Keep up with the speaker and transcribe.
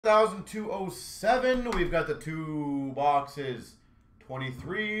1207. We've got the two boxes.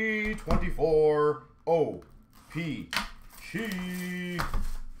 23, 24. O-Pee-Chee.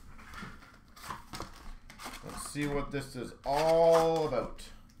 Let's see what this is all about.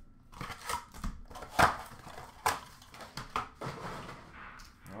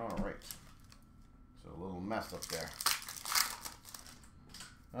 All right. So a little mess up there.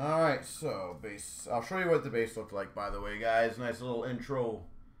 All right, so base. I'll show you what the base looked like, by the way, guys. Nice little intro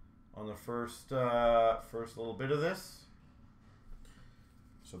on the first little bit of this.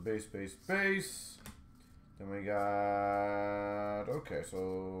 So base, base, base. Then we got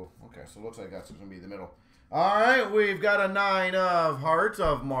so it looks like that's gonna be the middle. All right, we've got a 9 of hearts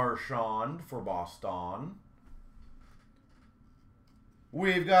of Marchand for Boston.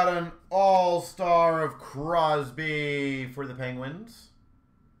 We've got an all-star of Crosby for the Penguins.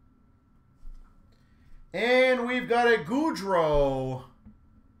 And we've got a Goudreau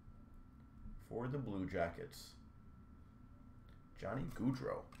for the Blue Jackets. Johnny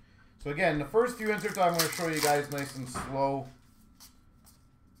Goudreau. So again, the first few inserts I'm going to show you guys nice and slow.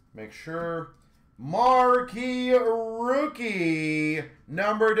 Make sure. Marquee rookie,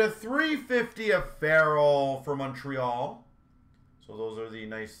 number to 350 of Farrell for Montreal. So those are the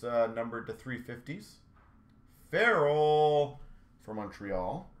nice numbered to 350s. Farrell for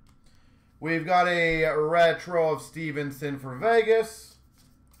Montreal. We've got a retro of Stevenson for Vegas.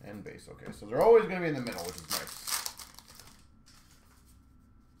 And base. Okay, so they're always going to be in the middle, which is nice.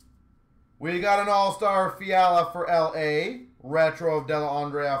 We got an all-star Fiala for LA. Retro of Della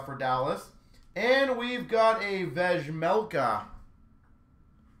Andrea for Dallas. And we've got a Vejmelka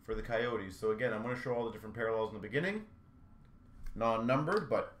for the Coyotes. So again, I'm going to show all the different parallels in the beginning. Non-numbered,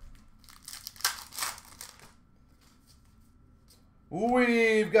 but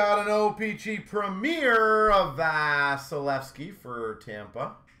we've got an O-Pee-Chee Premier of Vasilevsky for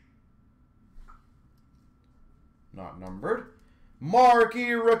Tampa. Not numbered.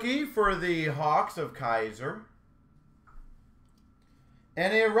 Marquee rookie for the Hawks of Kaiser.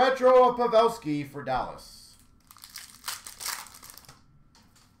 And a retro of Pavelski for Dallas.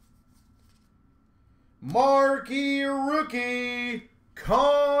 Marquee rookie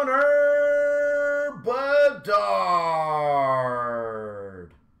Connor Bedard.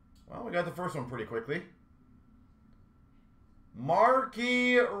 Well, we got the first one pretty quickly.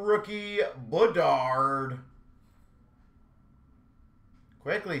 Marquee rookie Bedard.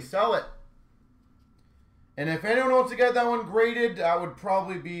 Quickly, sell it. And if anyone wants to get that one graded, that would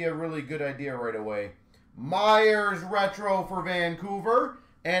probably be a really good idea right away. Myers retro for Vancouver.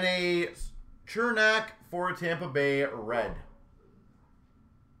 And a Chernak for Tampa Bay red.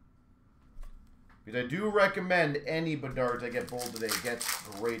 Because I do recommend any Bedards that get bold today get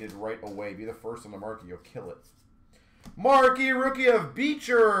graded right away. Be the first on the market, you'll kill it. Marquee rookie of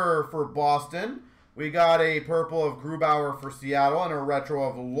Beecher for Boston. We got a purple of Grubauer for Seattle and a retro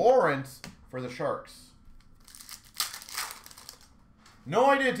of Lawrence for the Sharks. No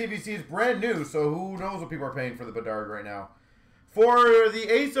idea TVC is brand new, so who knows what people are paying for the Bedard right now. For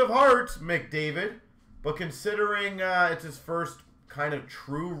the Ace of Hearts, McDavid. But considering it's his first kind of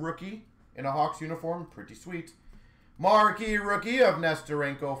true rookie in a Hawks uniform, pretty sweet. Marquee rookie of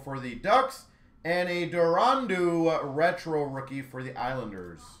Nestorenko for the Ducks. And a Durandu retro rookie for the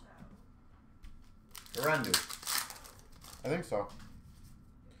Islanders. Durandu. I think so.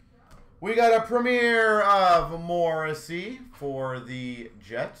 We got a premiere of Morrissey for the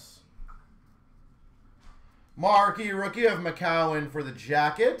Jets. Marquee rookie of McCowan for the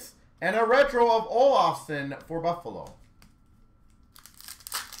Jackets. And a retro of Olofsson for Buffalo.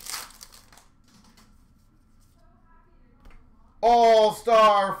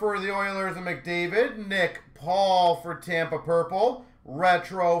 All-star for the Oilers of McDavid. Nick Paul for Tampa Purple.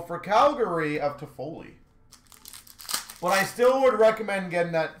 Retro for Calgary of Toffoli. But I still would recommend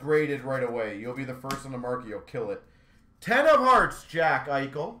getting that graded right away. You'll be the first on the market. You'll kill it. 10 of Hearts, Jack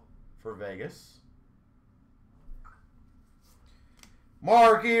Eichel for Vegas.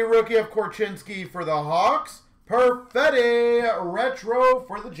 Marquee rookie of Korchinski for the Hawks. Perfetti retro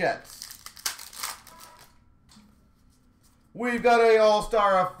for the Jets. We've got a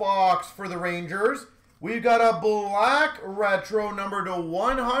all-star of Fox for the Rangers. We've got a black retro number to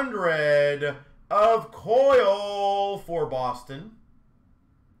 100 of Coyle for Boston.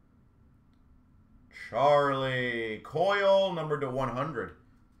 Charlie Coyle number to 100.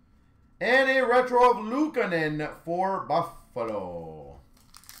 And a retro of Luukkonen for Buffalo.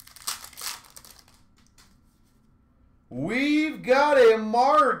 We've got a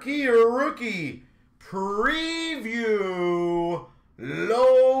marquee rookie preview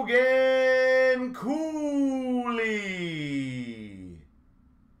Logan Cooley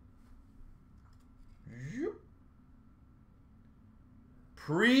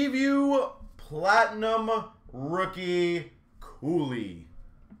Preview Platinum Rookie Cooley.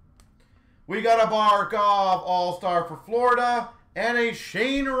 We got a Barkov All-Star for Florida and a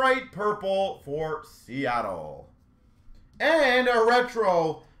Shane Wright Purple for Seattle. And a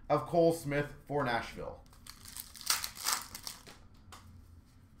retro of Cole Smith for Nashville.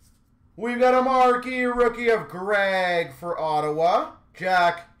 We've got a marquee rookie of Greg for Ottawa.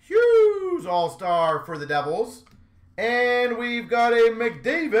 Jack Hughes All-Star for the Devils. And we've got a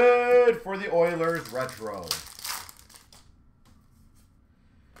McDavid for the Oilers retro.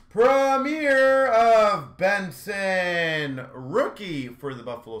 Premier of Benson, rookie for the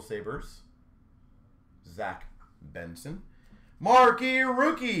Buffalo Sabres, Zach Benson. Marquee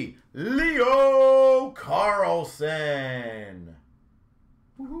rookie, Leo Carlson.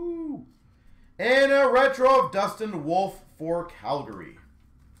 Woohoo! And a retro of Dustin Wolf for Calgary.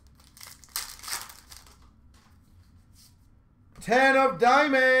 10 of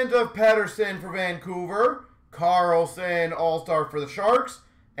Diamond of Pettersson for Vancouver. Carlson All-Star for the Sharks.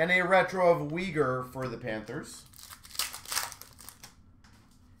 And a retro of Uyghur for the Panthers.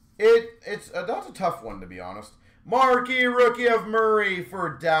 That's a tough one, to be honest. Marquee rookie of Murray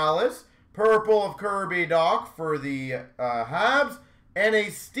for Dallas. Purple of Kirby Doc for the Habs. And a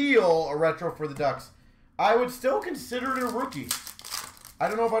steel, a retro for the Ducks. I would still consider it a rookie. I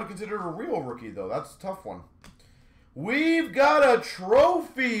don't know if I'd consider it a real rookie, though. That's a tough one. We've got a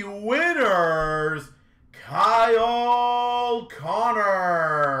trophy winners. Kyle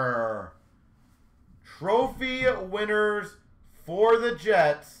Connor. Trophy winners for the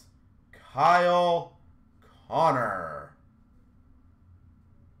Jets. Kyle Connor.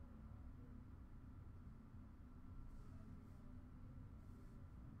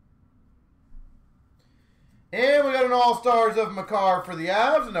 And we got an All-Stars of Makar for the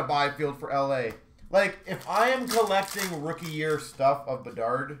Avs and a Byfield for LA. Like, if I am collecting rookie year stuff of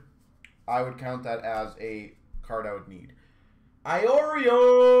Bedard, I would count that as a card I would need.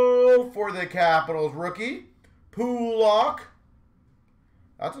 Iorio for the Capitals rookie. Pulak.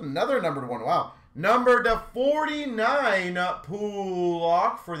 That's another numbered one. Wow. Numbered to 49,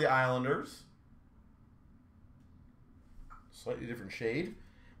 Pulak for the Islanders. Slightly different shade.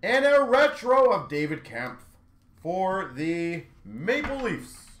 And a retro of David Kempf for the Maple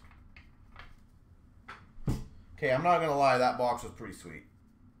Leafs. Okay, I'm not going to lie. That box was pretty sweet.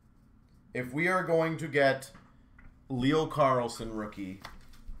 If we are going to get Leo Carlson rookie,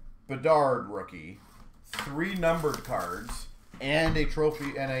 Bedard rookie, 3 numbered cards, and a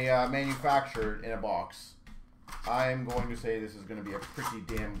trophy and a manufactured in a box, I am going to say this is going to be a pretty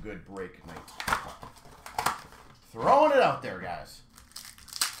damn good break night. Throwing it out there, guys.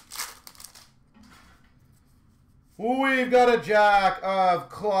 We've got a jack of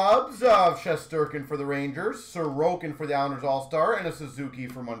clubs of Shesterkin for the Rangers, Sorokin for the Islanders All-Star, and a Suzuki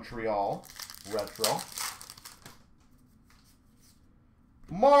for Montreal. Retro.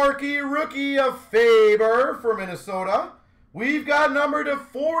 Marquee rookie of Faber for Minnesota. We've got number to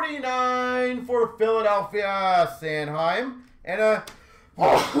 49 for Philadelphia Sanheim. And a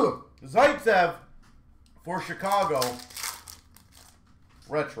Zaitsev for Chicago.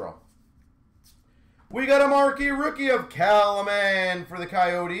 Retro. We got a marquee rookie of Kalaman for the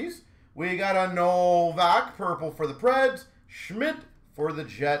Coyotes. We got a Novak purple for the Preds. Schmidt for the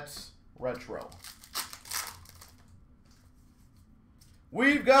Jets retro.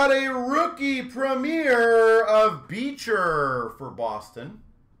 We've got a rookie premiere of Beecher for Boston.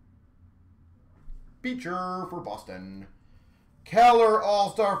 Beecher for Boston. Keller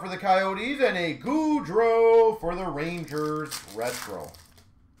All-Star for the Coyotes. And a Goudreau for the Rangers retro.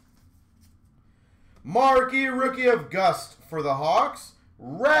 Marquee rookie of Gust for the Hawks.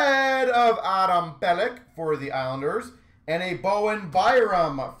 Red of Adam Pelech for the Islanders. And a Bowen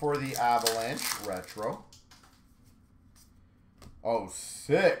Byram for the Avalanche retro. Oh,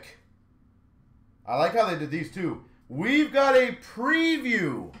 sick. I like how they did these too. We've got a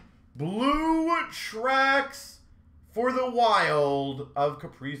preview. Blue Tracks for the Wild of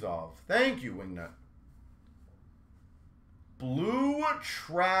Kaprizov. Thank you, Wingnut. Blue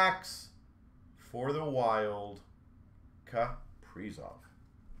Tracks for the Wild, Kaprizov.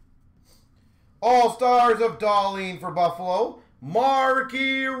 All-Stars of Darlene for Buffalo.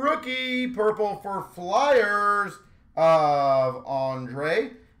 Marquee rookie, purple for Flyers of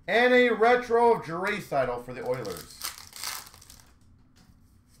Andre. And a retro of Draisaitl for the Oilers.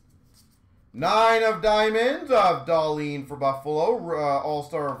 9 of Diamonds of Darlene for Buffalo.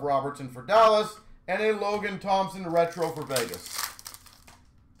 All-Star of Robertson for Dallas. And a Logan Thompson retro for Vegas.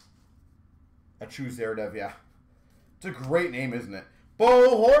 I choose Zerdev, yeah. It's a great name, isn't it?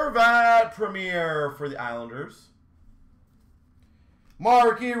 Bo Horvat premiere for the Islanders.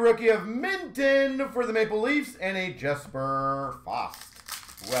 Marquee rookie of Minton for the Maple Leafs, and a Jesper Fast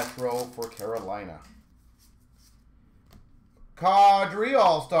retro for Carolina. Kadri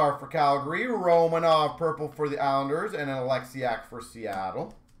All-Star for Calgary, Romanov purple for the Islanders, and an Alexiak for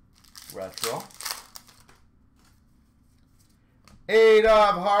Seattle retro. 8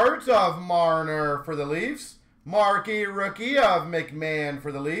 of Hearts of Marner for the Leafs, Marquee rookie of McMahon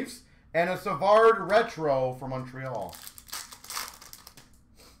for the Leafs, and a Savard retro for Montreal.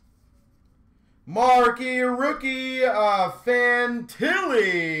 Marquee rookie of Fantilli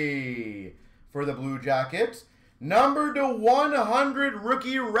for the Blue Jackets. Numbered to 100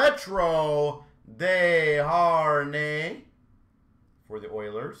 rookie retro, Desharnais for the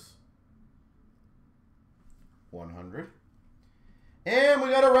Oilers. 100. And we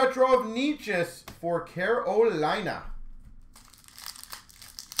got a retro of Nietzsche's for Carolina.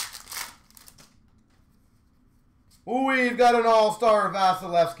 We've got an All-Star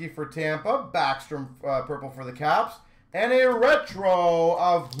Vasilevsky for Tampa, Backstrom purple for the Caps, and a retro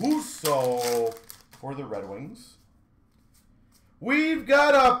of Husso for the Red Wings. We've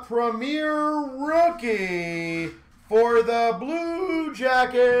got a Premier Rookie for the Blue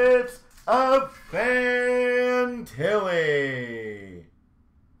Jackets of Fantilli.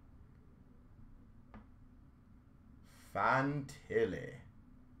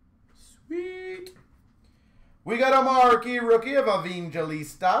 Sweet. We got a Marquee rookie of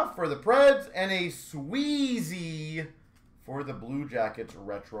Evangelista for the Preds, and a Sweezy for the Blue Jackets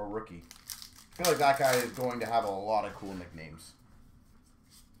retro rookie. I feel like that guy is going to have a lot of cool nicknames.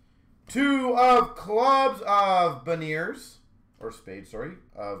 2 of Clubs of Beniers, or Spade, sorry,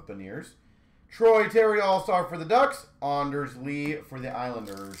 of Beniers. Troy Terry All-Star for the Ducks, Anders Lee for the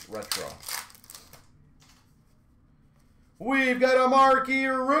Islanders retro. We've got a Marquee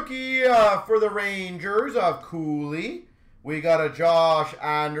rookie for the Rangers of Cooley. We got a Josh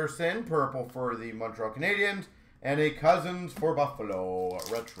Anderson, purple for the Montreal Canadiens, and a Cousins for Buffalo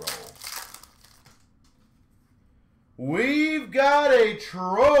retro. We've got a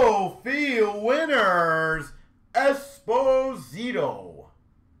Trophy Winners Esposito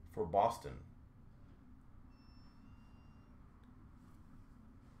for Boston.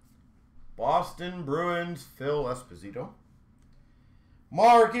 Boston Bruins, Phil Esposito.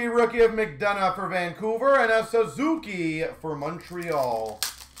 Marquee rookie of McDonough for Vancouver, and a Suzuki for Montreal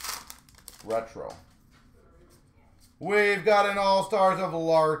retro. We've got an All-Stars of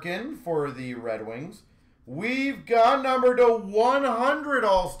Larkin for the Red Wings. We've got number to 100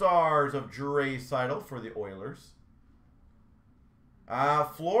 All-Stars of Draisaitl for the Oilers.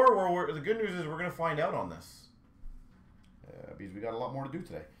 Floor, the good news is we're going to find out on this. Because we got a lot more to do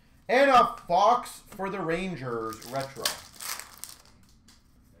today. And a Fox for the Rangers retro.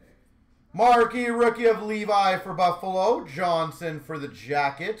 Marquee rookie of Levi for Buffalo. Johnson for the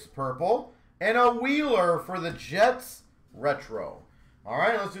Jackets, purple. And a Wheeler for the Jets retro. All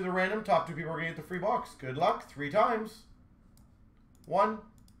right, let's do the random. Top 2 people are going to get the free box. Good luck. 3 times. 1,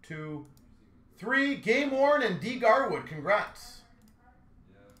 2, 3. Game worn and D. Garwood. Congrats.